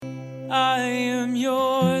I am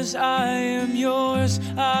yours, I am yours,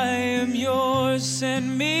 I am yours.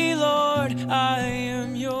 Send me, Lord, I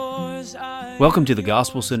am yours. Welcome to the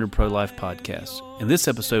Gospel Centered Pro-Life Podcast. In this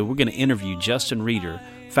episode, we're going to interview Justin Reeder,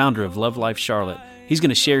 founder of Love Life Charlotte. He's going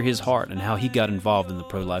to share his heart and how he got involved in the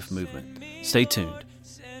pro-life movement. Stay tuned.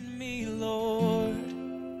 Send me, Lord.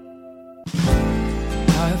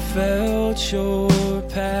 I felt your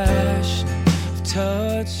passion, I've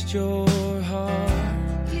touched your heart.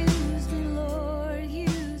 Use me, Lord,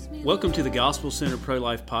 use me. Welcome to the Gospel Centered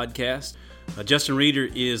Pro-Life Podcast. Justin Reeder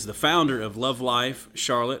is the founder of Love Life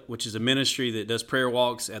Charlotte, which is a ministry that does prayer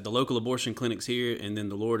walks at the local abortion clinics here, and then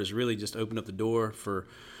the Lord has really just opened up the door for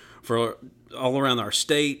all around our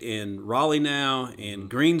state, in Raleigh now, in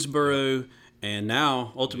Greensboro, and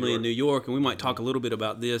now ultimately in New York. And we might talk a little bit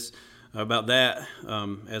about that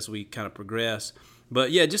as we kind of progress.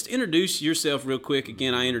 But yeah, just introduce yourself real quick.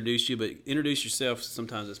 Again, I introduced you, but introduce yourself.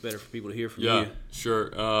 Sometimes it's better for people to hear from you. Yeah,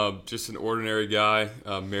 sure. Just an ordinary guy,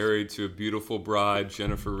 married to a beautiful bride,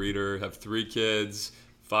 Jennifer Reeder. Have 3 kids,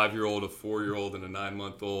 5-year-old, a 4-year-old, and a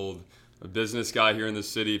 9-month-old. A business guy here in the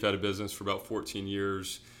city. I've had a business for about 14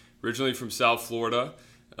 years. Originally from South Florida,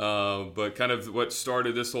 but kind of what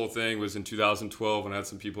started this whole thing was in 2012 when I had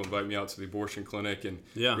some people invite me out to the abortion clinic and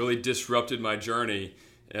really disrupted my journey.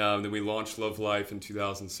 Then we launched Love Life in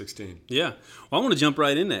 2016. Yeah. Well, I want to jump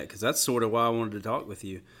right in that because that's sort of why I wanted to talk with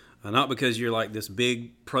you. Not because you're like this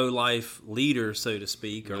big pro-life leader, so to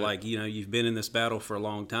speak, or like, you've been in this battle for a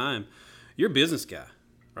long time. You're a business guy,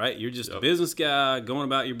 right? You're just a business guy going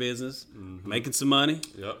about your business, making some money,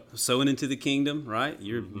 sowing into the kingdom, right?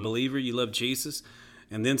 You're a believer, you love Jesus.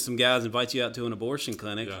 And then some guys invite you out to an abortion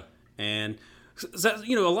clinic. Yeah. And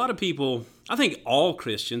a lot of people, I think all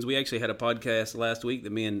Christians, we actually had a podcast last week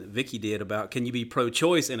that me and Vicky did about can you be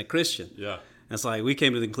pro-choice and a Christian? Yeah. And it's like we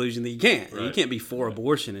came to the conclusion that you can't. Right. You can't be for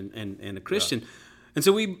abortion and a Christian. Yeah. And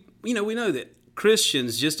so we know that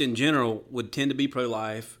Christians just in general would tend to be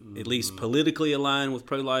pro-life, at least politically aligned with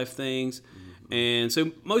pro-life things. And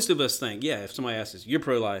so most of us think, if somebody asks us, you're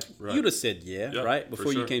pro-life, you'd have said right?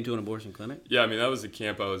 Before you came to an abortion clinic. Yeah, I mean, that was the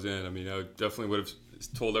camp I was in. I mean, I definitely would have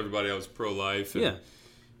told everybody I was pro-life. And,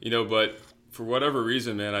 but for whatever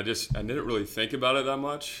reason, man, I didn't really think about it that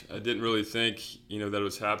much. I didn't really think, that it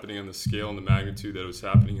was happening on the scale and the magnitude that it was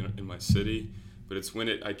happening in my city. But it's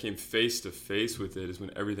when I came face to face with it is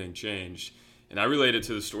when everything changed. And I relate it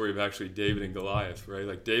to the story of actually David and Goliath, right?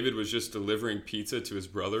 Like David was just delivering pizza to his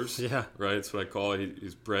brothers, right? That's what I call it.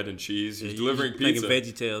 He's bread and cheese. He's delivering pizza.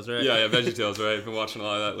 Making VeggieTales, right? Yeah, VeggieTales, right? I've been watching a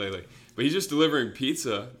lot of that lately. But he's just delivering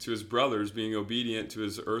pizza to his brothers, being obedient to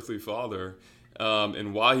his earthly father.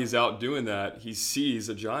 And while he's out doing that, he sees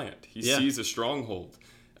a giant. He sees a stronghold.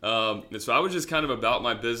 And so I was just kind of about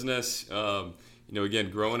my business,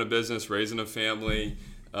 again, growing a business, raising a family.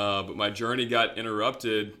 But my journey got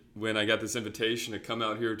interrupted when I got this invitation to come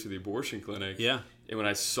out here to the abortion clinic. Yeah. And when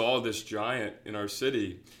I saw this giant in our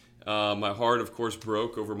city, my heart, of course,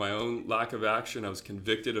 broke over my own lack of action. I was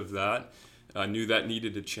convicted of that. I knew that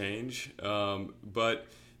needed to change. But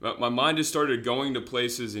my mind just started going to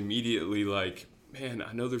places immediately like, man,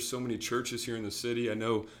 I know there's so many churches here in the city. I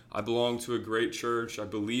know I belong to a great church. I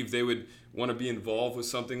believe they would want to be involved with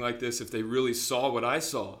something like this if they really saw what I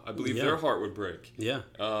saw. I believe their heart would break. Yeah.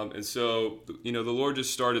 And so, the Lord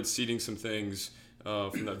just started seeding some things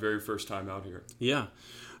from that very first time out here. Yeah.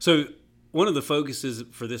 So one of the focuses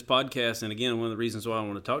for this podcast, and again, one of the reasons why I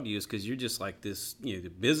want to talk to you is because you're just like this, the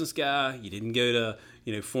business guy. You didn't go to,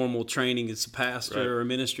 formal training as a pastor or a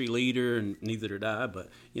ministry leader, and neither did I. But,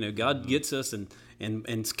 God gets us and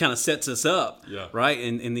kind of sets us up, right,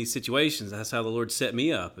 in these situations. That's how the Lord set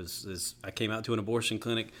me up. Is I came out to an abortion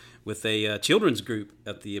clinic with a children's group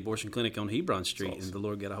at the abortion clinic on Hebron Street, and the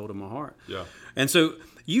Lord got a hold of my heart. Yeah. And so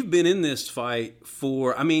you've been in this fight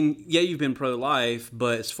for, you've been pro-life,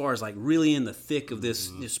 but as far as like really in the thick of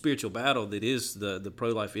this spiritual battle that is the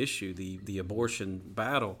pro-life issue, the abortion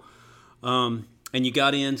battle, and you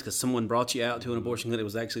got in because someone brought you out to an abortion clinic. It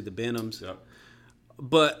was actually the Benhams. Yep.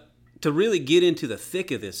 But to really get into the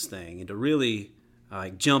thick of this thing and to really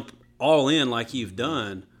jump all in like you've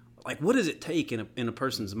done, like what does it take in a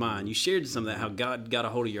person's mind? You shared some of that, how God got a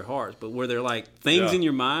hold of your heart, but were there like things in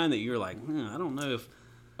your mind that you're like, I don't know if...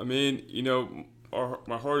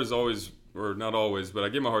 my heart is always, or not always, but I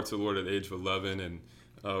gave my heart to the Lord at the age of 11 and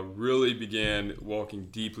really began walking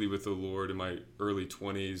deeply with the Lord in my early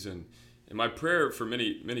 20s. And my prayer for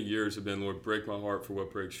many, many years have been, Lord, break my heart for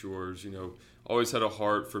what breaks yours. Always had a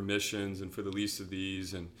heart for missions and for the least of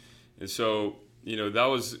these. And so, that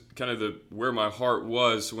was kind of where my heart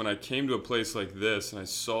was. So when I came to a place like this and I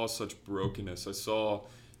saw such brokenness, I saw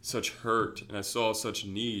such hurt and I saw such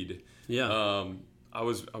need. Yeah. I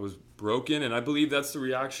was broken, and I believe that's the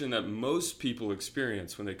reaction that most people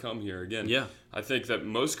experience when they come here. Again, Yeah. I think that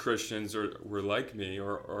most Christians were like me,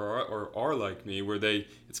 or are like me, where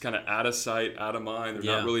it's kind of out of sight, out of mind. They're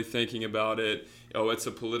Yeah. not really thinking about it. Oh, it's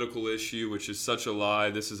a political issue, which is such a lie.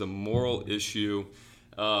 This is a moral issue.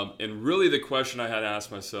 And really the question I had to ask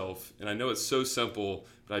myself, and I know it's so simple,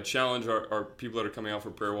 but I challenge our people that are coming out for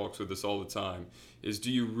prayer walks with us all the time, is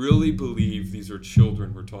do you really believe these are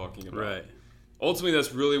children we're talking about? Right. Ultimately,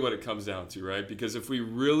 that's really what it comes down to, right? Because if we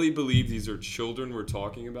really believe these are children we're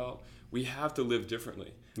talking about, we have to live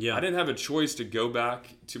differently. Yeah. I didn't have a choice to go back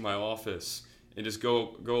to my office and just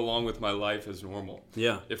go along with my life as normal.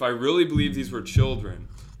 Yeah. If I really believe these were children,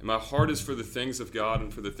 and my heart is for the things of God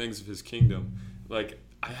and for the things of His kingdom, like,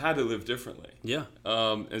 I had to live differently. Yeah.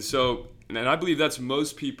 And I believe that's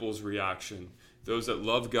most people's reaction. Those that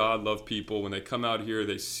love God, love people, when they come out here,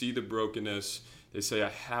 they see the brokenness, they say, I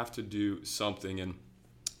have to do something. And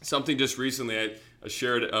something just recently I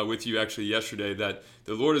shared with you actually yesterday that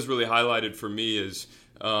the Lord has really highlighted for me is,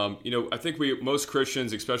 I think most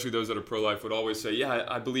Christians, especially those that are pro-life, would always say, yeah,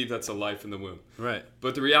 I believe that's a life in the womb. Right.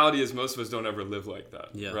 But the reality is most of us don't ever live like that,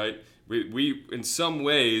 Yeah. right? We in some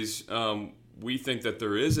ways, we think that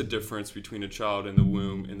there is a difference between a child in the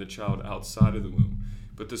womb and the child outside of the womb.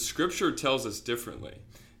 But the Scripture tells us differently.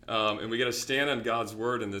 And we got to stand on God's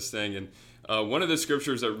word in this thing. And one of the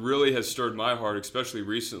scriptures that really has stirred my heart, especially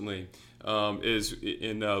recently, is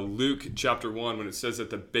in Luke chapter 1 when it says that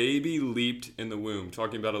the baby leaped in the womb,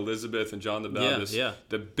 talking about Elizabeth and John the Baptist. Yeah.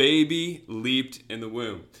 The baby leaped in the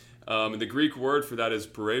womb. And the Greek word for that is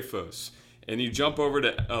parephos. And you jump over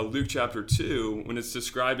to Luke chapter 2 when it's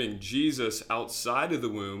describing Jesus outside of the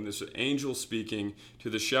womb. This angel speaking to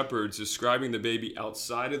the shepherds, describing the baby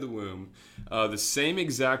outside of the womb. The same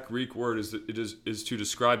exact Greek word is to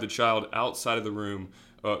describe the child outside of the womb,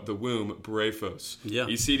 parephos. Yeah.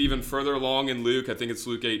 You see it even further along in Luke. I think it's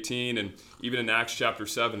Luke 18 and even in Acts chapter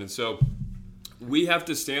 7. And so we have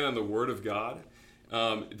to stand on the word of God,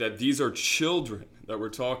 that these are children that we're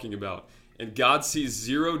talking about. And God sees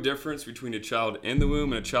zero difference between a child in the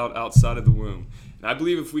womb and a child outside of the womb. And I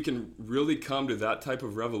believe if we can really come to that type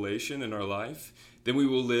of revelation in our life, then we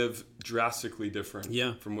will live drastically different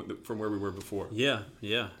from where we were before. Yeah,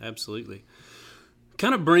 absolutely.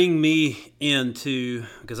 Kind of bring me into,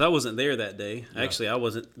 because I wasn't there that day. Yeah. Actually, I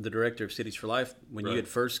wasn't the director of Cities for Life when you had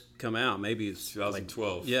first come out. Maybe it's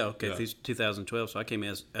 2012. 2012. So I came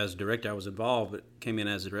as director. I was involved, but came in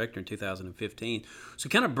as a director in 2015. So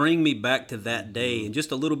kind of bring me back to that day and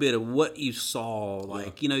just a little bit of what you saw.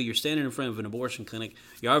 Like, you're standing in front of an abortion clinic.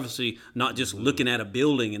 You're obviously not just looking at a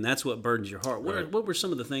building, and that's what burdens your heart. What were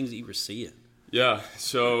some of the things that you were seeing? Yeah,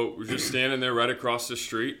 so we're just standing there right across the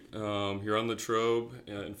street here on Latrobe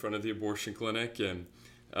in front of the abortion clinic, and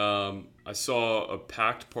I saw a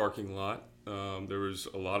packed parking lot. There was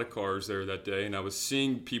a lot of cars there that day, and I was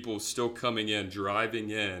seeing people still coming in, driving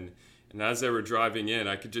in, and as they were driving in,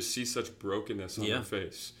 I could just see such brokenness on their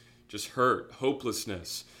face, just hurt,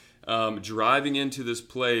 hopelessness. Driving into this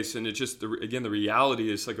place, and it just, again, the reality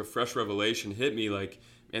is like a fresh revelation hit me, like,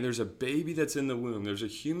 and there's a baby that's in the womb. There's a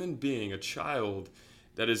human being, a child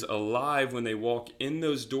that is alive when they walk in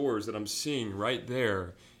those doors that I'm seeing right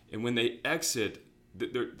there. And when they exit,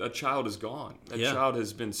 that child is gone. That child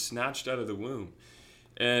has been snatched out of the womb.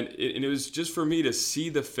 And it was just for me to see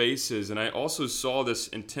the faces. And I also saw this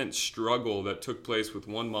intense struggle that took place with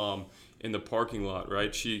one mom in the parking lot,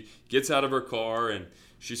 right? She gets out of her car and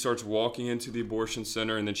she starts walking into the abortion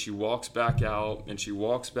center, and then she walks back out, and she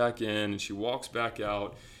walks back in, and she walks back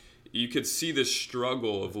out. You could see the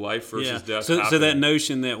struggle of life versus death happening. So that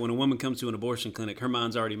notion that when a woman comes to an abortion clinic, her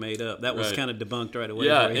mind's already made up, that was kind of debunked right away.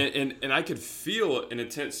 Yeah, and I could feel an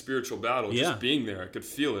intense spiritual battle just being there. I could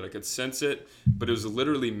feel it. I could sense it, but it was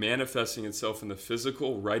literally manifesting itself in the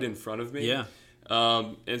physical right in front of me. Yeah.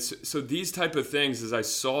 And so these type of things, as I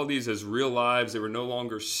saw these as real lives, they were no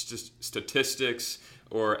longer statistics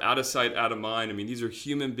or out of sight, out of mind. I mean, these are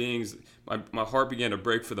human beings. My heart began to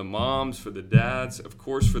break for the moms, for the dads, of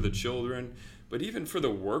course, for the children, but even for the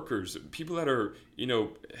workers, people that are,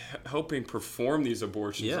 helping perform these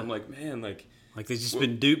abortions. Yeah. I'm like, man, like they've just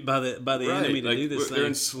been duped by the enemy to do this thing. They're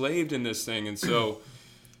enslaved in this thing. And so,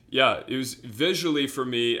 yeah, it was visually for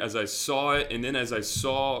me as I saw it, and then as I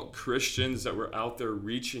saw Christians that were out there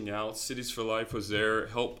reaching out. Cities for Life was there,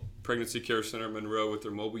 Help Pregnancy Care Center Monroe with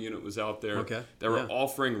their mobile unit was out there. Okay. They were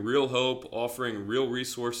offering real hope, offering real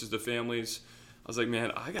resources to families. I was like,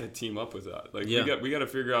 man, I got to team up with that. Like, we got to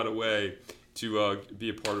figure out a way to be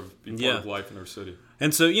a part of life in our city.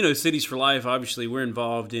 And so, Cities for Life, obviously, we're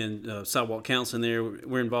involved in sidewalk counseling there.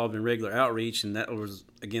 We're involved in regular outreach, and that was,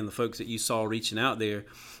 again, the folks that you saw reaching out there.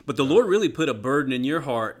 But the Lord really put a burden in your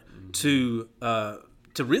heart to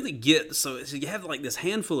really get, so you have like this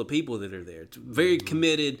handful of people that are there, very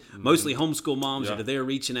committed, mostly homeschool moms that are there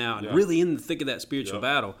reaching out and really in the thick of that spiritual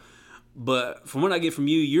battle. But from what I get from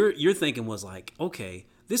you, your thinking was like, okay,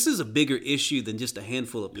 this is a bigger issue than just a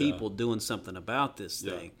handful of people doing something about this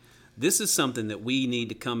thing. This is something that we need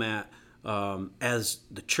to come at as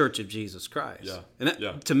the Church of Jesus Christ. Yeah. And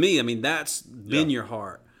that, to me, I mean, that's been your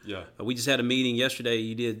heart. Yeah. We just had a meeting yesterday.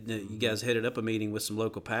 You guys headed up a meeting with some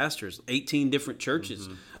local pastors, 18 different churches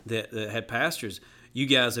that had pastors. You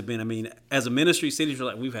guys have been, I mean, as a ministry, Cities for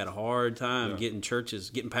Life, we've had a hard time getting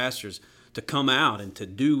pastors to come out and to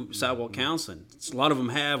do sidewalk counseling. A lot of them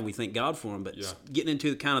have. We thank God for them. But getting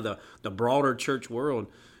into kind of the broader church world,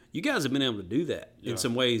 you guys have been able to do that in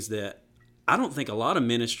some ways that I don't think a lot of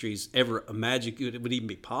ministries ever imagined it would even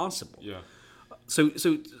be possible. Yeah. So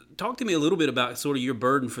talk to me a little bit about sort of your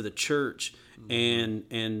burden for the church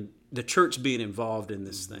and the church being involved in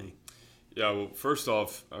this thing. Yeah, well, first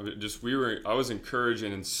off, I was encouraged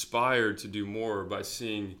and inspired to do more by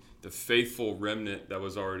seeing the faithful remnant that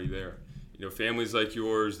was already there. Families like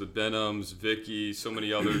yours, the Benhams, Vicky, so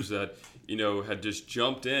many others that, had just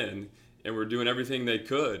jumped in and were doing everything they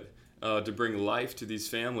could to bring life to these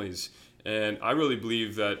families. And I really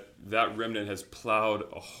believe that remnant has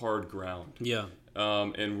plowed a hard ground. Yeah.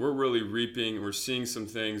 And we're really reaping, we're seeing some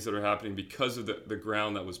things that are happening because of the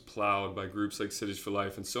ground that was plowed by groups like Cities for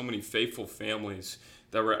Life and so many faithful families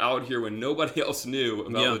that were out here when nobody else knew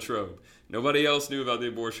about Latrobe. Nobody else knew about the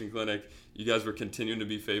abortion clinic. You guys were continuing to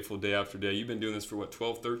be faithful day after day. You've been doing this for,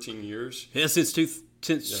 12, 13 years? Yeah, since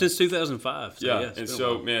 2005. So and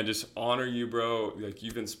so, man, just honor you, bro. Like,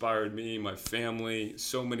 you've inspired me, my family,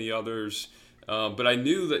 so many others. But I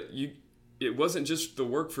knew that it wasn't just the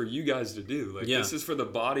work for you guys to do. This is for the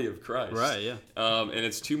body of Christ. Right, yeah. And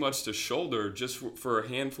it's too much to shoulder just for a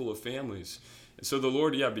handful of families. And so the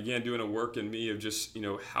Lord, began doing a work in me of just,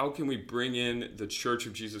 how can we bring in the Church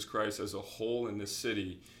of Jesus Christ as a whole in this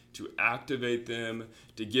city to activate them,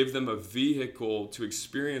 to give them a vehicle to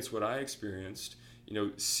experience what I experienced,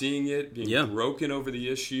 seeing it, being broken over the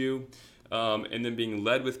issue, and then being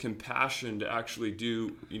led with compassion to actually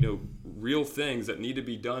do, real things that need to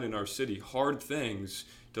be done in our city, hard things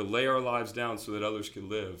to lay our lives down so that others can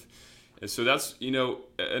live. And so that's,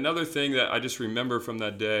 another thing that I just remember from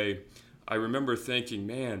that day. I remember thinking,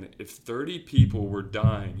 man, if 30 people were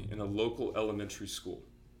dying in a local elementary school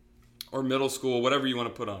or middle school, whatever you want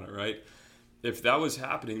to put on it, right? If that was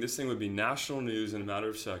happening, this thing would be national news in a matter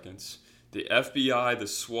of seconds. The FBI, the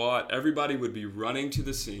SWAT, everybody would be running to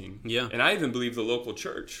the scene. Yeah. And I even believe the local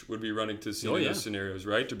church would be running to the scene in those scenarios,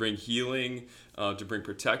 right? To bring healing, to bring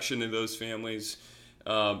protection to those families.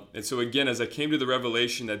 And so again, as I came to the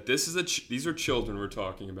revelation that these are children we're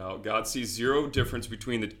talking about, God sees zero difference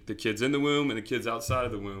between the kids in the womb and the kids outside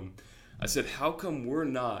of the womb. I said, how come we're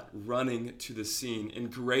not running to the scene in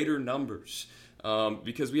greater numbers?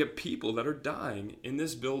 Because we have people that are dying in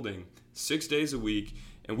this building 6 days a week,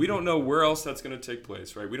 and we don't know where else that's going to take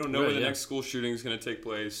place, right? We don't know where the next school shooting is going to take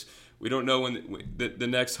place. We don't know when the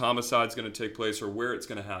next homicide is going to take place or where it's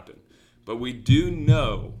going to happen. But we do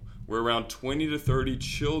know where around 20 to 30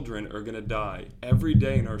 children are going to die every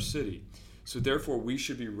day in our city. So therefore, we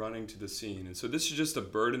should be running to the scene. And so this is just a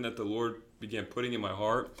burden that the Lord began putting in my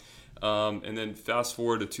heart. And then fast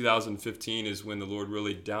forward to 2015 is when the Lord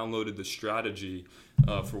really downloaded the strategy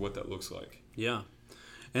for what that looks like. Yeah.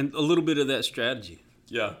 And a little bit of that strategy.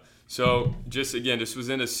 Yeah. So just again, this was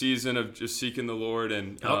in a season of just seeking the Lord,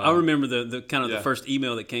 and I remember the kind of the first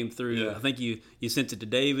email that came through. Yeah. I think you sent it to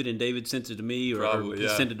David, and David sent it to me, or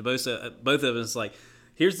sent it to both of us. Like,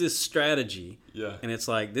 here's this strategy, and it's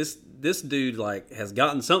like this dude has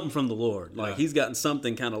gotten something from the Lord. Like he's gotten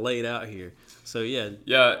something kind of laid out here. So yeah.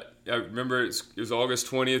 I remember it was August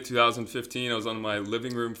 20th, 2015. I was on my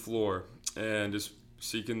living room floor and just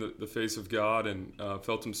seeking the face of God, and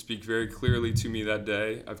felt Him speak very clearly to me that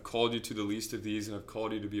day. I've called you to the least of these, and I've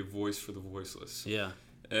called you to be a voice for the voiceless. Yeah.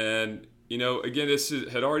 And again, the seed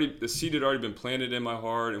had already been planted in my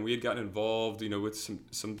heart, and we had gotten involved, with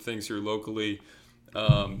some things here locally.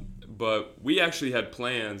 But we actually had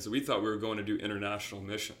plans. We thought we were going to do international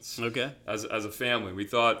missions. Okay. As a family, we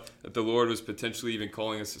thought that the Lord was potentially even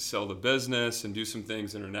calling us to sell the business and do some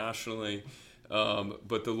things internationally.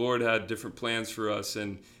 But the Lord had different plans for us,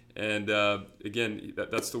 and And again,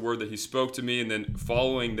 that's the word that he spoke to me. And then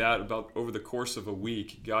following that, about over the course of a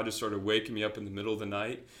week, God just started waking me up in the middle of the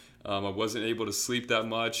night. I wasn't able to sleep that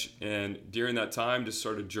much. And during that time, just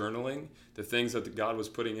started journaling the things that God was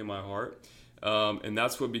putting in my heart. And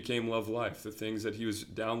that's what became Love Life, the things that he was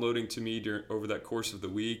downloading to me over that course of the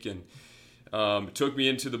week. And it took me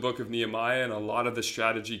into the book of Nehemiah, and a lot of the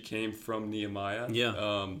strategy came from Nehemiah.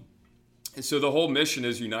 Yeah. And so the whole mission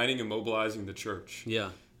is uniting and mobilizing the church. Yeah.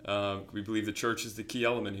 We believe the church is the key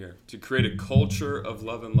element here, to create a culture of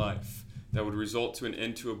love and life that would result to an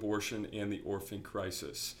end to abortion and the orphan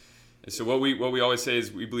crisis. And so what we always say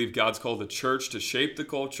is we believe God's called the church to shape the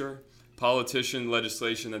culture. Politician,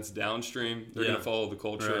 legislation that's downstream, they're going to follow the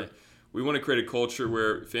culture. Right. We want to create a culture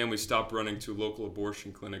where families stop running to local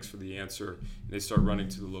abortion clinics for the answer, and they start running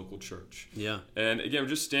to the local church. Yeah. And again,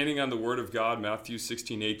 just standing on the word of God. Matthew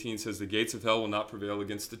 16:18 says the gates of hell will not prevail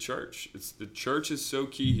against the church. The church is so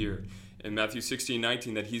key here. In Matthew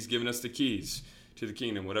 16:19, that he's given us the keys to the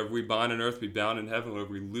kingdom. Whatever we bind on earth will be bound in heaven.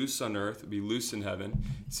 Whatever we loose on earth will be loose in heaven.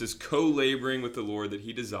 It says co-laboring with the Lord that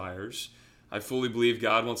he desires. I fully believe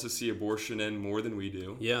God wants to see abortion end more than we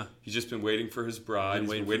do. Yeah. He's just been waiting for his bride. He's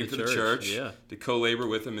been waiting for the church to co-labor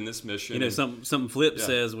with him in this mission. You know, something Flip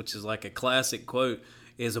says, which is like a classic quote,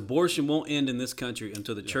 is abortion won't end in this country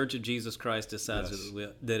until the Church of Jesus Christ decides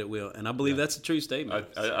that it will. And I believe that's a true statement.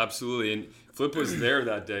 I absolutely. And Flip was there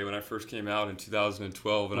that day when I first came out in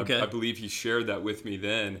 2012. And I believe he shared that with me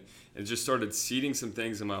then. And just started seeding some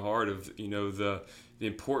things in my heart of, you know, the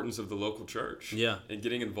importance of the local church and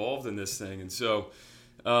getting involved in this thing. And so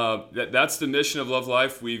that's the mission of Love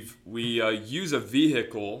Life. We use a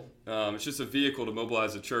vehicle. It's just a vehicle to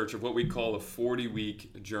mobilize the church of what we call a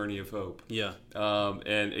 40-week journey of hope. Yeah.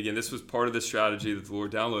 And again, this was part of the strategy that the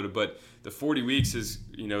Lord downloaded. But the 40 weeks is,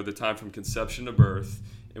 you know, the time from conception to birth.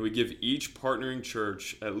 And we give each partnering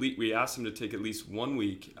church, we ask them to take at least 1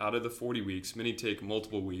 week out of the 40 weeks. Many take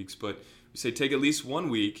multiple weeks, but we say take at least 1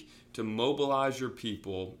 week to mobilize your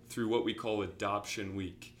people through what we call Adoption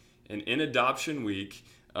Week. And in Adoption Week,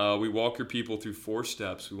 we walk your people through 4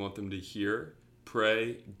 steps. We want them to hear,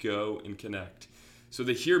 pray, go, and connect. So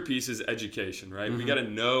the hear piece is education, right? Mm-hmm. We got to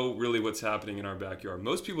know really what's happening in our backyard.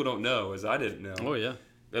 Most people don't know, as I didn't know,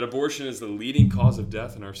 that abortion is the leading cause of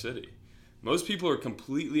death in our city. Most people are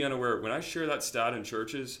completely unaware. When I share that stat in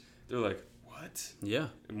churches, they're like, what? Yeah.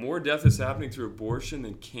 More death is happening through abortion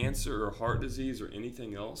than cancer or heart disease or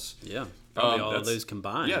anything else. Yeah. Probably all of those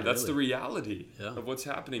combined. Yeah, that's the reality of what's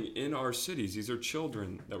happening in our cities. These are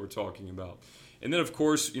children that we're talking about. And then, of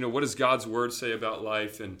course, you know, what does God's word say about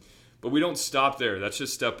life? But we don't stop there. That's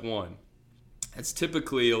just step 1. That's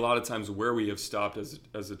typically a lot of times where we have stopped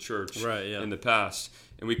as a church in the past.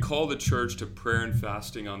 And we call the church to prayer and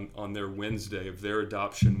fasting on their Wednesday of their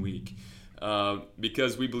adoption week.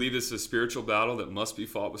 Because we believe this is a spiritual battle that must be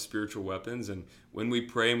fought with spiritual weapons. And when we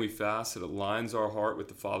pray and we fast, it aligns our heart with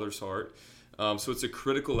the Father's heart. So it's a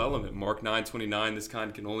critical element. Mark 9:29, this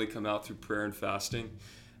kind can only come out through prayer and fasting.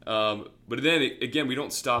 But then, again, we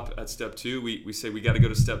don't stop at step 2. We say we got to go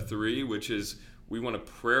to step 3, which is we want a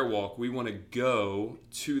prayer walk. We want to go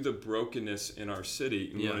to the brokenness in our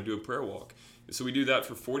city, and we want to do a prayer walk. And so we do that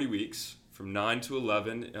for 40 weeks, from 9 to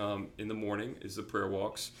 11 in the morning is the prayer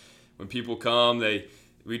walks. When people come,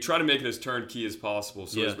 we try to make it as turnkey as possible.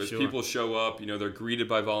 So as people show up, you know, they're greeted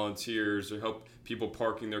by volunteers. They help people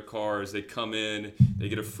parking their cars. They come in, they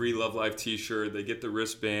get a free Love Life t-shirt. They get the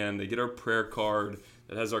wristband. They get our prayer card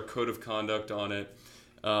that has our code of conduct on it.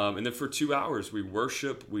 And then for 2 hours, we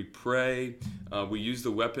worship, we pray, we use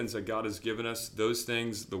the weapons that God has given us, those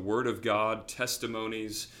things, the Word of God,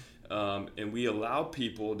 testimonies, and we allow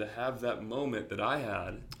people to have that moment that I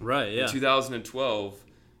had in 2012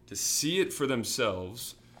 to see it for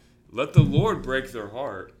themselves, let the Lord break their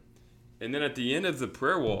heart, and then at the end of the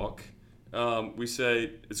prayer walk, we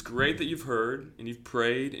say, it's great that you've heard and you've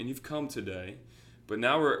prayed and you've come today. But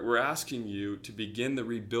now we're asking you to begin the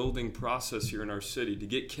rebuilding process here in our city, to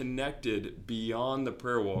get connected beyond the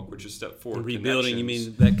prayer walk, which is step 4. Rebuilding, you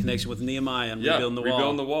mean that connection with Nehemiah and rebuilding the wall?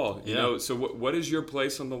 Rebuilding the wall. You know, so what is your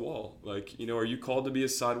place on the wall? Like, you know, are you called to be a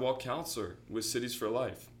sidewalk counselor with Cities for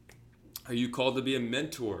Life? Are you called to be a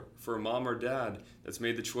mentor for a mom or dad that's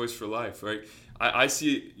made the choice for life, right? I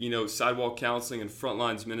see, you know, sidewalk counseling and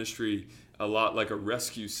frontlines ministry a lot like a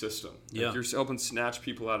rescue system. Like you're helping snatch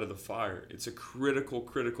people out of the fire. It's a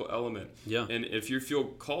critical element. Yeah. And if you feel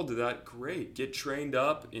called to that, great. Get trained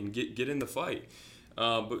up and get in the fight.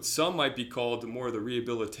 But some might be called to more of the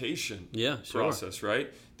rehabilitation process,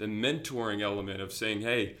 right? The mentoring element of saying,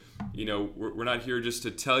 hey, you know, we're not here just to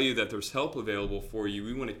tell you that there's help available for you.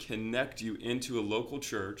 We want to connect you into a local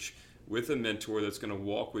church with a mentor that's going to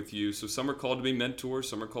walk with you. So some are called to be mentors,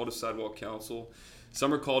 some are called to sidewalk counsel,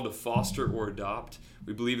 some are called to foster or adopt.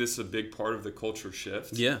 We believe this is a big part of the culture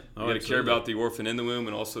shift. Yeah. You got to care about the orphan in the womb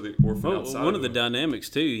and also the orphan outside. One of the dynamics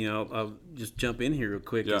too, I'll just jump in here real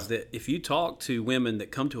quick, is that if you talk to women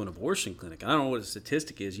that come to an abortion clinic, I don't know what the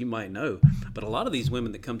statistic is, you might know, but a lot of these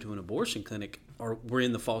women that come to an abortion clinic were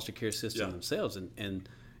in the foster care system themselves, and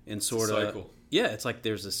sort of cycle. Yeah, it's like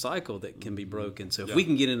there's a cycle that can be broken. So if we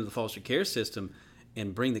can get into the foster care system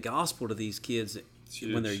and bring the gospel to these kids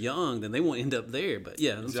when they're young, then they won't end up there. But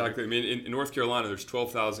exactly. I mean, in North Carolina, there's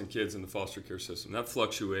 12,000 kids in the foster care system. That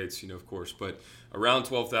fluctuates, of course, but around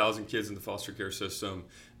 12,000 kids in the foster care system.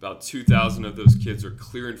 About 2,000 of those kids are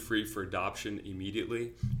clear and free for adoption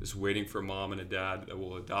immediately, just waiting for a mom and a dad that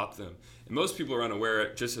will adopt them. And most people are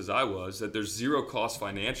unaware, just as I was, that there's zero cost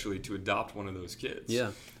financially to adopt one of those kids.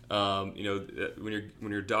 Yeah. When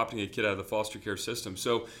you're adopting a kid out of the foster care system.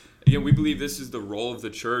 So again, we believe this is the role of the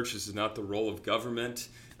church. This is not the role of government.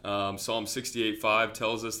 Psalm 68:5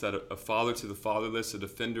 tells us that a father to the fatherless, a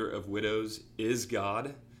defender of widows, is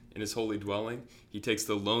God in his holy dwelling. He takes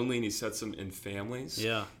the lonely and he sets them in families.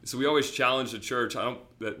 Yeah. So we always challenge the church.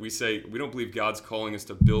 We say we don't believe God's calling us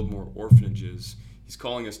to build more orphanages. He's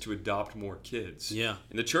calling us to adopt more kids. Yeah.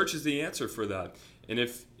 And the church is the answer for that. And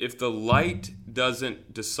if the light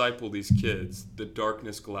doesn't disciple these kids, the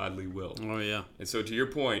darkness gladly will. Oh, yeah. And so to your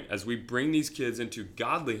point, as we bring these kids into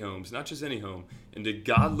godly homes, not just any home, into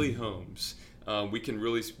godly homes, we can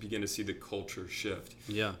really begin to see the culture shift.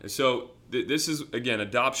 Yeah. And so this is, again,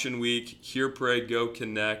 Adoption Week. Hear, pray, go,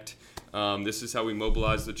 connect. This is how we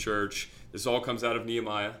mobilize the church. This all comes out of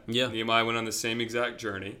Nehemiah. Yeah. Nehemiah went on the same exact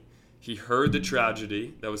journey. He heard the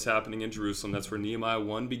tragedy that was happening in Jerusalem. That's where Nehemiah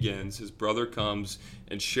 1 begins. His brother comes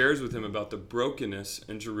and shares with him about the brokenness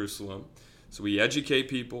in Jerusalem. So we educate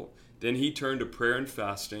people. Then he turned to prayer and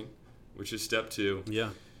fasting, which is step 2. Yeah.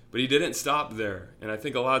 But he didn't stop there. And I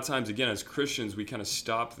think a lot of times, again, as Christians, we kind of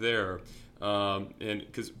stop there. And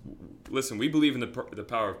because, listen, we believe in the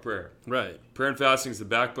power of prayer. Right. Prayer and fasting is the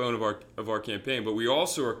backbone of our campaign. But we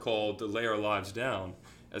also are called to lay our lives down,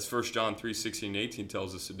 as 1 John 3:16-18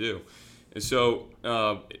 tells us to do. And so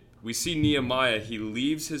we see Nehemiah, he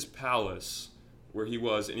leaves his palace where he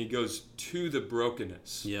was, and he goes to the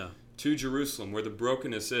brokenness, to Jerusalem, where the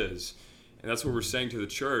brokenness is. And that's what we're saying to the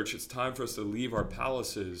church. It's time for us to leave our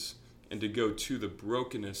palaces and to go to the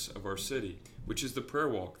brokenness of our city, which is the prayer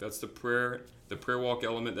walk. That's the prayer walk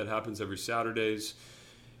element that happens every Saturdays.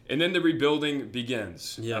 And then the rebuilding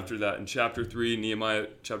begins after that. In chapter 3, Nehemiah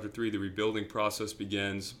chapter 3, the rebuilding process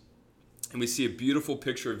begins. And we see a beautiful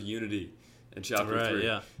picture of unity in chapter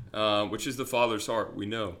 3, which is the Father's heart, we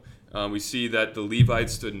know. We see that the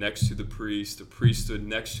Levites stood next to the priest stood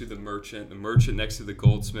next to the merchant next to the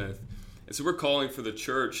goldsmith. And so we're calling for the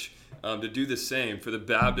church to do the same, for the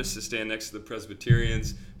Baptists to stand next to the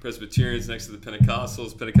Presbyterians next to the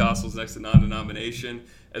Pentecostals next to non-denomination,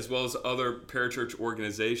 as well as other parachurch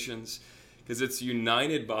organizations, because it's the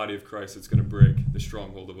united body of Christ that's going to break the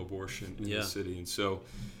stronghold of abortion in the city. And so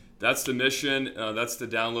that's the mission. That's the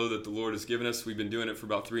download that the Lord has given us. We've been doing it for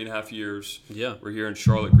about 3.5 years. Yeah. We're here in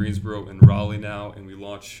Charlotte, Greensboro, and Raleigh now, and we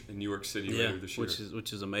launch in New York City later this year.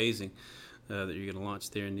 Which is amazing. That you're going to launch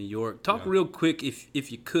there in New York. Talk real quick,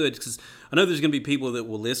 if you could, because I know there's going to be people that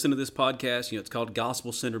will listen to this podcast. It's called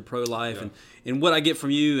Gospel Centered Pro-Life, and what I get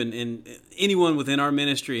from you and anyone within our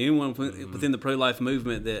ministry, anyone within the pro-life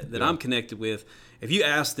movement that I'm connected with, if you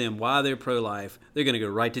ask them why they're pro-life, they're going to go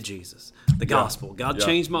right to Jesus, the gospel. God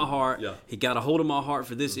changed my heart. He got a hold of my heart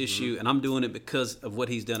for this issue, and I'm doing it because of what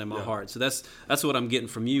He's done in my heart. So that's what I'm getting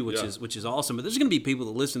from you, which is awesome. But there's going to be people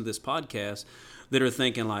that listen to this podcast that are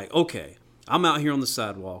thinking like, okay, I'm out here on the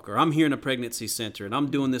sidewalk, or I'm here in a pregnancy center, and I'm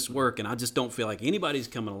doing this work, and I just don't feel like anybody's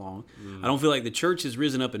coming along. I don't feel like the church has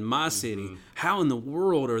risen up in my city. How in the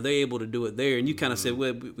world are they able to do it there? And you kind of said,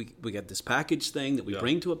 well, we got this package thing that we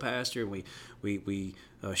bring to a pastor, and we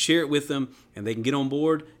share it with them, and they can get on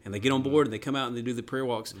board, and they get on board, and they come out and they do the prayer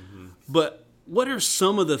walks. But what are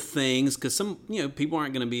some of the things? Because some people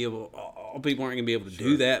aren't going to be able. All people aren't going to be able to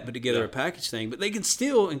do that, put together a package thing, but they can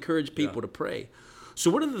still encourage people to pray. So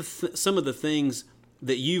what are some of the things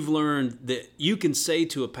that you've learned that you can say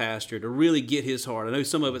to a pastor to really get his heart? I know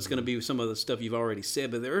some of it's going to be some of the stuff you've already said,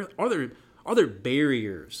 but are there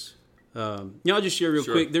barriers? I'll just share real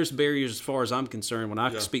quick. There's barriers as far as I'm concerned when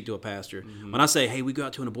I speak to a pastor. When I say, hey, we go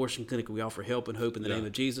out to an abortion clinic and we offer help and hope in the name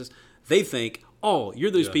of Jesus, they think, oh, you're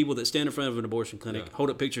those people that stand in front of an abortion clinic, hold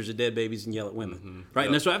up pictures of dead babies and yell at women. Right?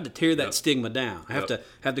 And so I have to tear that stigma down. I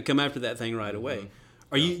have to come after that thing right away.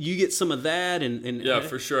 You get some of that? And yeah,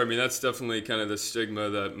 for sure. I mean, that's definitely kind of the stigma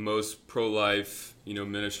that most pro-life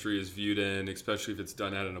ministry is viewed in, especially if it's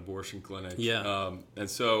done at an abortion clinic. Yeah. And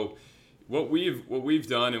so what we've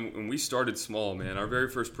done, and we started small, man. Our very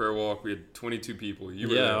first prayer walk, we had 22 people. You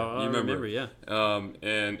were there. I remember. Yeah.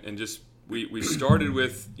 And just we started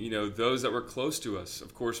with those that were close to us.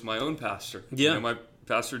 Of course, my own pastor. Yeah. My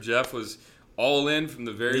pastor Jeff was all in from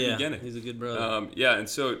the very beginning. He's a good brother. And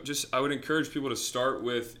so I would encourage people to start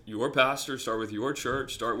with your pastor, start with your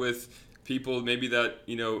church, start with people maybe that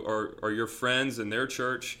are your friends in their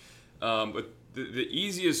church. But the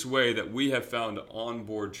easiest way that we have found to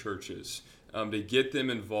onboard churches to get them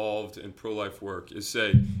involved in pro-life work is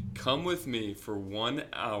say, come with me for 1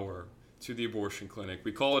 hour to the abortion clinic.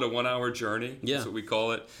 We call it a 1 hour journey. Yeah. That's what we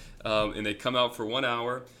call it. And they come out for 1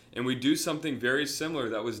 hour. And we do something very similar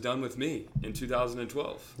that was done with me in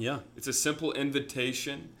 2012. Yeah. It's a simple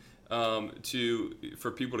invitation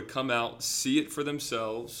for people to come out, see it for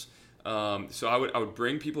themselves. So I would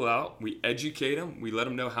bring people out. We educate them. We let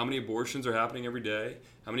them know how many abortions are happening every day,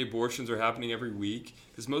 how many abortions are happening every week,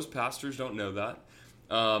 because most pastors don't know that.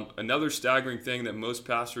 Another staggering thing that most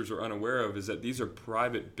pastors are unaware of is that these are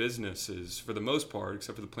private businesses for the most part,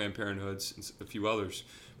 except for the Planned Parenthoods and a few others.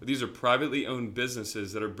 But these are privately owned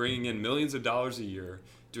businesses that are bringing in millions of dollars a year,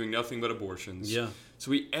 doing nothing but abortions. Yeah. So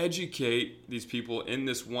we educate these people in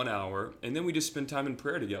this 1 hour, and then we just spend time in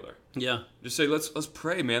prayer together. Yeah. Just say, let's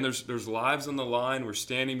pray, man. There's lives on the line. We're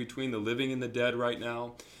standing between the living and the dead right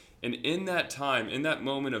now. And in that time, in that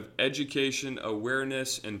moment of education,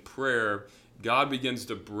 awareness, and prayer, God begins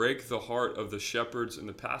to break the heart of the shepherds and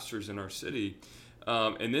the pastors in our city.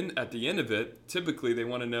 And then at the end of it, typically they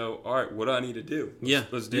want to know, all right, what do I need to do?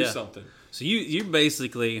 Let's do something. So you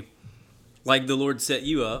basically, like the Lord set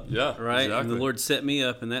you up, Yeah, right? exactly. And the Lord set me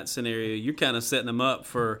up in that scenario. You're kind of setting them up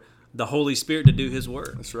for the Holy Spirit to do His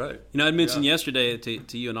work. That's right. I mentioned yesterday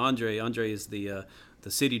to you and Andre. Andre is the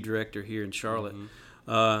city director here in Charlotte.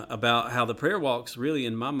 About how the prayer walks really,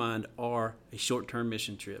 in my mind, are a short-term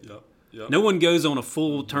mission trip. Yep. No one goes on a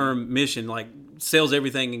full-term mission, like sells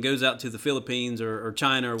everything and goes out to the Philippines or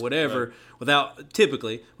China or whatever, without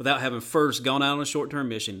having first gone out on a short-term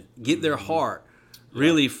mission, get their heart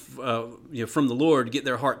really from the Lord, get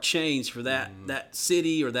their heart changed for that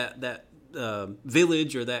city or that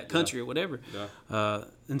village or that country or whatever.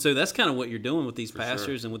 And so that's kind of what you're doing with these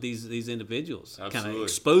pastors and with these individuals, kind of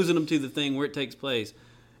exposing them to the thing where it takes place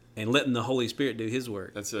and letting the Holy Spirit do His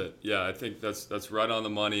work. That's it. Yeah, I think that's right on the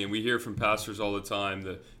money. And we hear from pastors all the time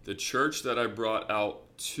that the church that I brought out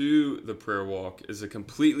to the prayer walk is a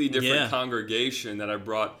completely different congregation that I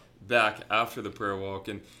brought back after the prayer walk.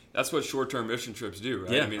 And that's what short-term mission trips do,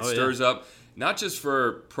 right? Yeah. I mean, it stirs up not just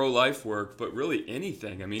for pro-life work, but really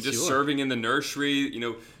anything. I mean, just serving in the nursery,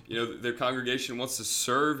 their congregation wants to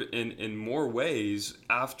serve in more ways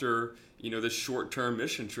after this short-term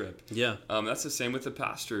mission trip. Yeah. That's the same with the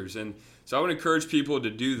pastors. And so I would encourage people to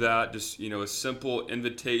do that. Just, a simple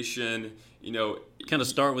invitation, kind of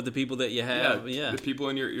start with the people that you have. The people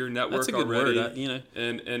in your network That's a good already. word,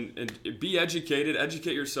 And be educated.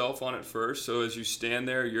 Educate yourself on it first. So as you stand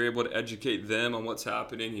there, you're able to educate them on what's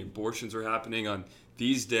happening. Abortions are happening on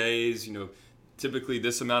these days. Typically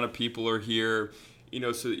this amount of people are here.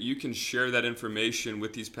 So that you can share that information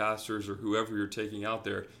with these pastors or whoever you're taking out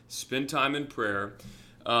there. Spend time in prayer.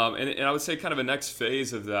 And I would say kind of a next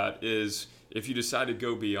phase of that is if you decide to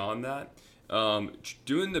go beyond that,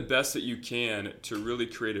 doing the best that you can to really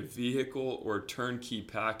create a vehicle or a turnkey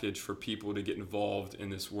package for people to get involved in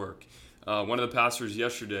this work. One of the pastors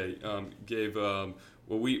yesterday gave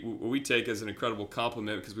what we take as an incredible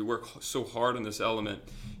compliment because we work so hard on this element.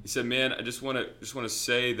 He said, "Man, I just want to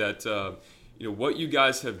say that." What you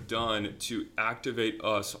guys have done to activate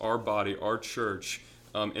us, our body, our church,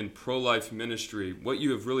 in pro-life ministry, what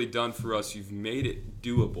you have really done for us, you've made it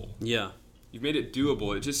doable. Yeah. You've made it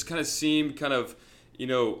doable. It just kind of seemed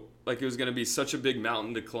like it was going to be such a big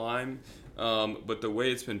mountain to climb. But the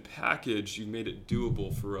way it's been packaged, you've made it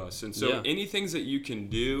doable for us. And so any things that you can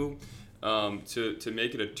do to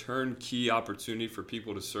make it a turnkey opportunity for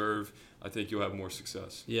people to serve, I think you'll have more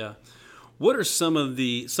success. Yeah. What are some of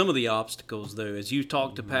the obstacles though, as you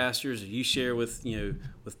talk to pastors, or you share with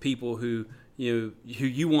people who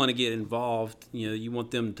you want to get involved, you want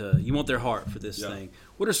their heart for this thing.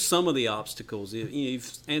 What are some of the obstacles?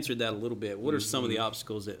 You've answered that a little bit. What are some of the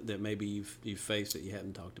obstacles that maybe you've faced that you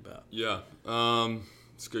haven't talked about? Yeah,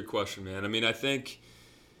 it's a good question, man. I mean, I think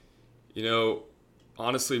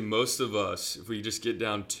honestly, most of us, if we just get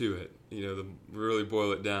down to it, really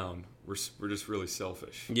boil it down, we're just really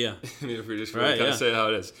selfish. Yeah. I mean, if we just really kind of say how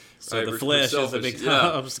it is. So right? the flesh is a big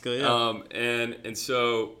obstacle. Yeah. And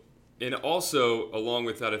so, And also, along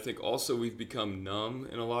with that, I think also we've become numb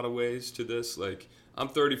in a lot of ways to this. Like, I'm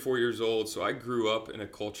 34 years old, so I grew up in a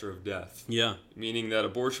culture of death. Yeah. Meaning that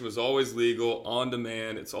abortion was always legal, on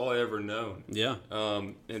demand. It's all I ever known. Yeah.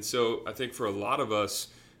 And so I think for a lot of us,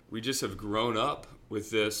 we just have grown up with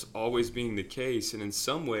this always being the case. And in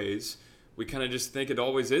some ways, we kind of just think it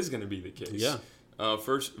always is going to be the case. Yeah.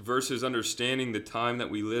 First, versus understanding the time that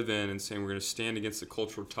we live in and saying we're going to stand against the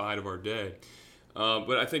cultural tide of our day.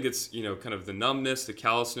 But I think it's, kind of the numbness, the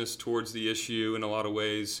callousness towards the issue in a lot of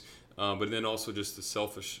ways. But then also just the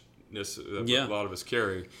selfishness that a lot of us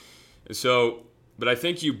carry. And so, but I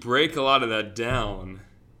think you break a lot of that down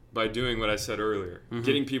by doing what I said earlier,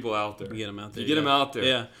 getting people out there. Get them out there. You get them out there.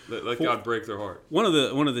 Yeah. Let God break their heart. One of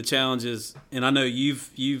the challenges, and I know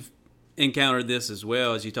you've encountered this as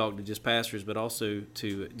well as you talk to just pastors, but also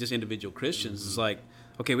to just individual Christians. It's like,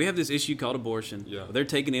 okay, we have this issue called abortion. Yeah. They're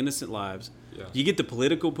taking innocent lives. Yeah. You get the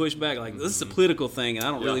political pushback, like this is a political thing, and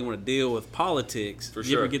I don't really want to deal with politics. For you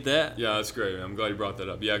sure. ever get that? Yeah, that's great. I'm glad you brought that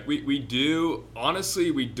up. Yeah, we do.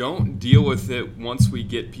 Honestly, we don't deal with it once we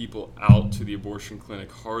get people out to the abortion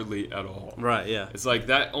clinic, hardly at all. Right, yeah. It's like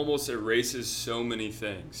that almost erases so many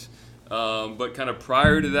things. But kind of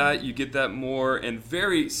prior to that, you get that more, and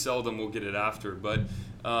very seldom we'll get it after.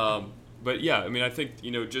 But yeah, I mean, I think,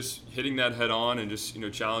 just hitting that head on and just,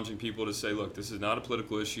 challenging people to say, look, this is not a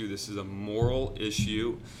political issue. This is a moral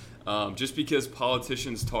issue. Just because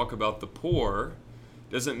politicians talk about the poor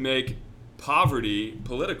doesn't make poverty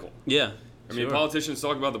political. Yeah. I mean, politicians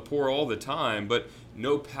talk about the poor all the time, but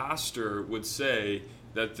no pastor would say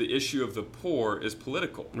that the issue of the poor is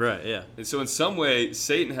political. Right, yeah. And so in some way,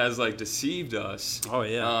 Satan has deceived us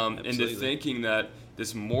into thinking that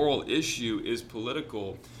this moral issue is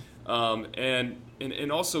political.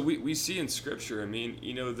 And also we see in Scripture, I mean,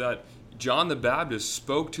 that John the Baptist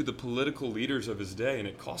spoke to the political leaders of his day, and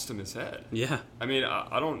it cost him his head. Yeah. I mean,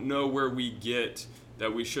 I don't know where we get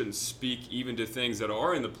that we shouldn't speak even to things that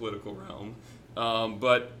are in the political realm,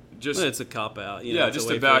 but just... Well, it's a cop-out. Just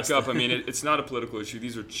to back up, I mean, it's not a political issue.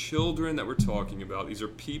 These are children that we're talking about. These are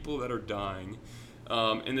people that are dying.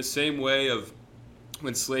 In the same way of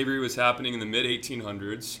when slavery was happening in the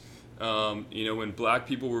mid-1800s, when black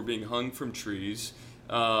people were being hung from trees,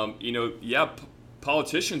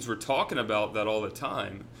 politicians were talking about that all the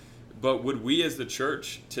time. But would we as the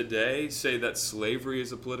church today say that slavery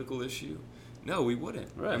is a political issue? No, we wouldn't.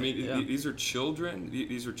 Right, I mean, yeah. These are children.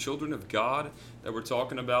 These are children of God that we're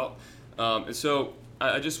talking about. And so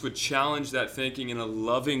I just would challenge that thinking in a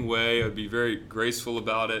loving way. I'd be very graceful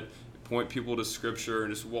about it, point people to Scripture,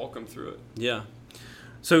 and just walk them through it. Yeah.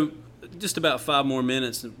 So just about 5 more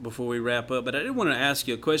minutes before we wrap up, but I did want to ask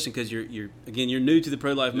you a question because you're new to the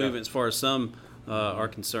pro-life movement as far as some are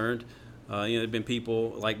concerned. There have been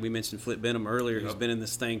people, like we mentioned Flip Benham earlier, who's been in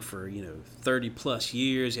this thing for 30 plus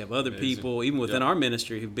years. You have other people, even within our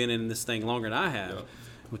ministry, who've been in this thing longer than I have,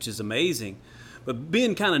 which is amazing. But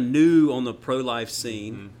being kind of new on the pro-life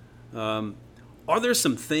scene, are there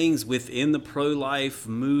some things within the pro-life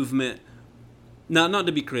movement? Now, not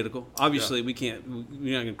to be critical. Obviously, we're not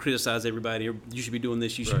going to criticize everybody. You should be doing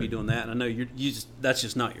this. You should be doing that. And I know that's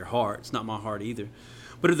just not your heart. It's not my heart either.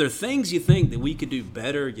 But are there things you think that we could do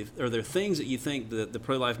better? Are there things that you think that the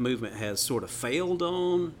pro-life movement has sort of failed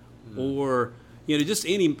on, or just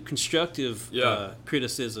any constructive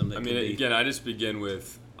criticism? That again, I just begin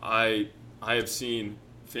with I have seen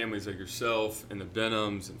families like yourself and the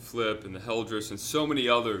Benhams and Flip and the Heldress and so many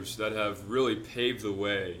others that have really paved the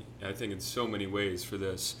way, and I think in so many ways for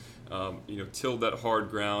this, tilled that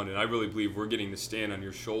hard ground, and I really believe we're getting to stand on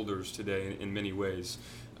your shoulders today in many ways.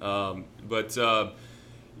 The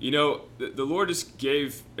Lord just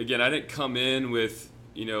gave, again, I didn't come in with,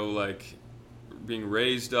 being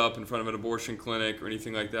raised up in front of an abortion clinic or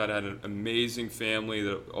anything like that. I had an amazing family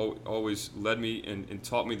that always led me and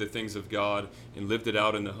taught me the things of God and lived it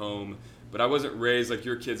out in the home. But I wasn't raised like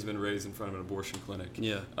your kids have been raised in front of an abortion clinic.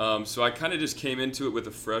 Yeah. So I kind of just came into it with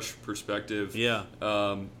a fresh perspective. Yeah.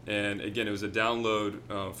 And again, it was a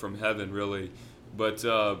download from heaven, really. But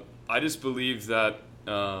I just believe that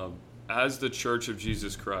as the Church of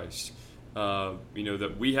Jesus Christ,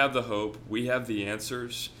 that we have the hope, we have the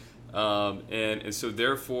answers. And so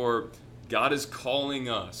therefore, God is calling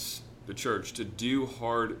us, the church, to do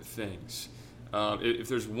hard things. If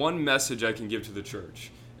there's one message I can give to the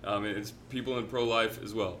church, and it's people in pro-life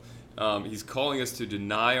as well, he's calling us to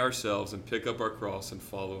deny ourselves and pick up our cross and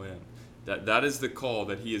follow him. That is the call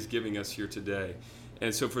that he is giving us here today.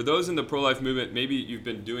 And so for those in the pro-life movement, maybe you've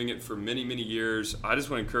been doing it for many, many years, I just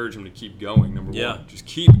want to encourage them to keep going, number one. Just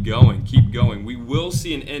keep going. We will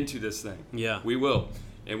see an end to this thing. Yeah. We will.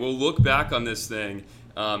 And we'll look back on this thing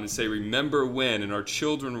and say, remember when, and our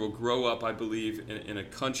children will grow up, I believe, in a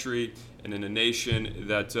country and in a nation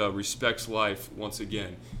that respects life once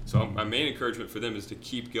again. So my main encouragement for them is to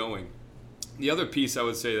keep going. The other piece I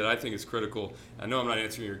would say that I think is critical, I know I'm not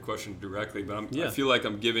answering your question directly, but I feel like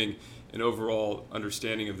I'm giving an overall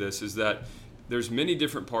understanding of this, is that there's many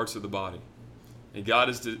different parts of the body. And God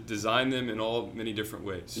has designed them in all many different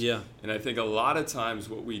ways. Yeah. And I think a lot of times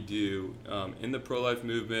what we do in the pro-life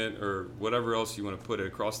movement, or whatever else you want to put it,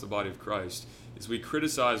 across the body of Christ, is we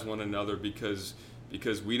criticize one another because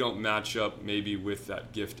we don't match up maybe with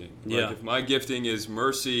that gifting. Yeah. Like if my gifting is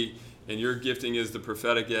mercy and your gifting is the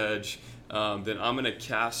prophetic edge, then I'm going to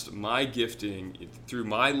cast my gifting through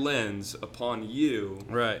my lens upon you,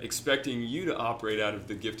 right, expecting you to operate out of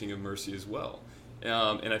the gifting of mercy as well.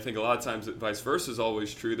 And I think a lot of times vice versa is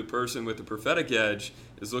always true. The person with the prophetic edge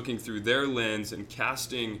is looking through their lens and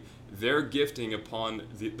casting their gifting upon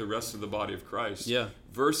the rest of the body of Christ,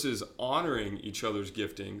 versus honoring each other's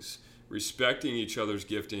giftings, respecting each other's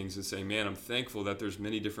giftings, and saying, man, I'm thankful that there's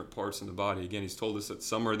many different parts in the body. Again, he's told us that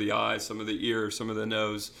some are the eye, some are the ear, some are the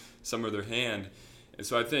nose, some are their hand. And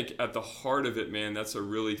so I think at the heart of it, man, that's a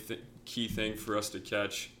really key thing for us to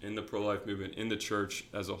catch in the pro-life movement, in the church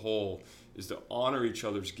as a whole, is to honor each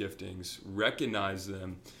other's giftings, recognize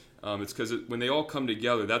them. It's because when they all come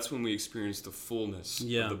together, that's when we experience the fullness of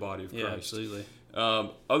the body of Christ. Yeah, absolutely.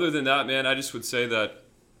 Other than that, man, I just would say that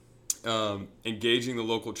engaging the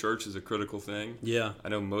local church is a critical thing. Yeah. I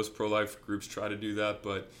know most pro-life groups try to do that,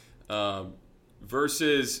 but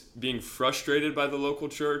versus being frustrated by the local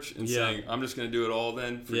church and saying, I'm just going to do it all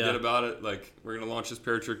then, forget about it, like we're going to launch this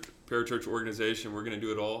parachurch organization, we're going to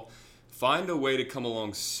do it all. Find a way to come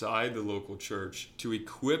alongside the local church, to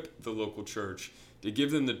equip the local church, to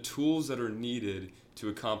give them the tools that are needed to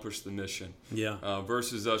accomplish the mission.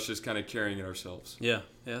 Versus us just kind of carrying it ourselves. Yeah,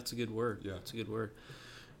 that's a good word. Yeah, that's a good word.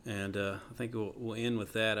 And I think we'll end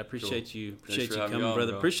with that. I appreciate you coming,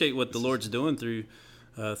 brother. Appreciate what the Lord's doing through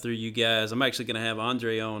you guys. I'm actually going to have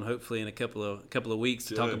Andre on hopefully in a couple of weeks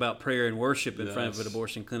to talk about prayer and worship in front of an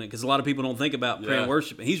abortion clinic, because a lot of people don't think about prayer and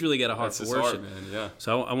worship, and he's really got a heart for worship.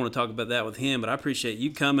 So I want to talk about that with him. But I appreciate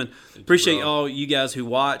you coming. Appreciate all you guys who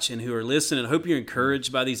watch and who are listening. I hope you're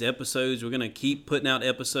encouraged by these episodes. We're going to keep putting out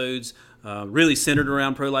episodes really centered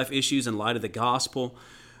around pro-life issues in light of the gospel.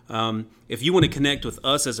 If you want to connect with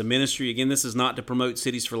us as a ministry, again, this is not to promote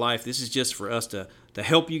Cities for Life. This is just for us to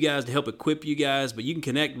help you guys, to help equip you guys. But you can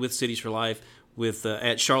connect with Cities for Life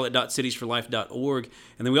at charlotte.citiesforlife.org.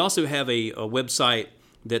 And then we also have a website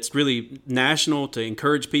that's really national to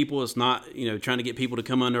encourage people. It's not trying to get people to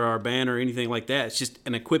come under our banner or anything like that. It's just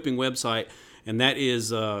an equipping website. And that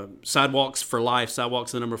is Sidewalks for Life,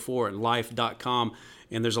 Sidewalks 4 at life.com.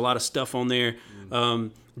 And there's a lot of stuff on there.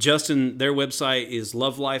 Justin, their website is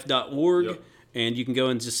lovelife.org, and you can go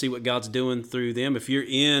and just see what God's doing through them. If you're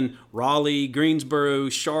in Raleigh, Greensboro,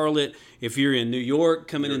 Charlotte, if you're in New York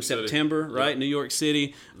coming in September, right, New York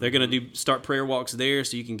City, they're going to start prayer walks there,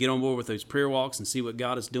 so you can get on board with those prayer walks and see what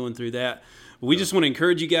God is doing through that. But we just want to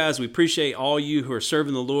encourage you guys. We appreciate all you who are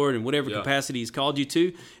serving the Lord in whatever capacity He's called you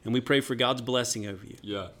to, and we pray for God's blessing over you.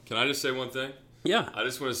 Yeah. Can I just say one thing? Yeah. I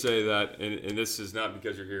just want to say that, and this is not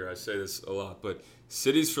because you're here, I say this a lot, but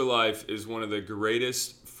Cities for Life is one of the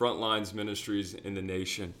greatest Frontlines ministries in the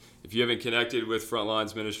nation. If you haven't connected with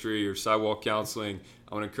Frontlines ministry or Sidewalk Counseling,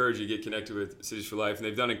 I want to encourage you to get connected with Cities for Life. And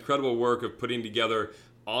they've done incredible work of putting together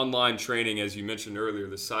online training, as you mentioned earlier,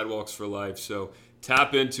 the Sidewalks for Life. So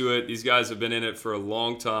tap into it. These guys have been in it for a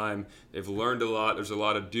long time. They've learned a lot. There's a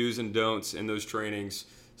lot of do's and don'ts in those trainings.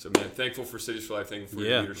 So, man, thankful for Cities for Life. Thankful for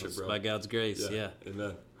your leadership, bro. By God's grace,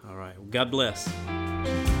 Amen. All right. Well, God bless.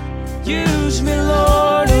 Use me, Lord.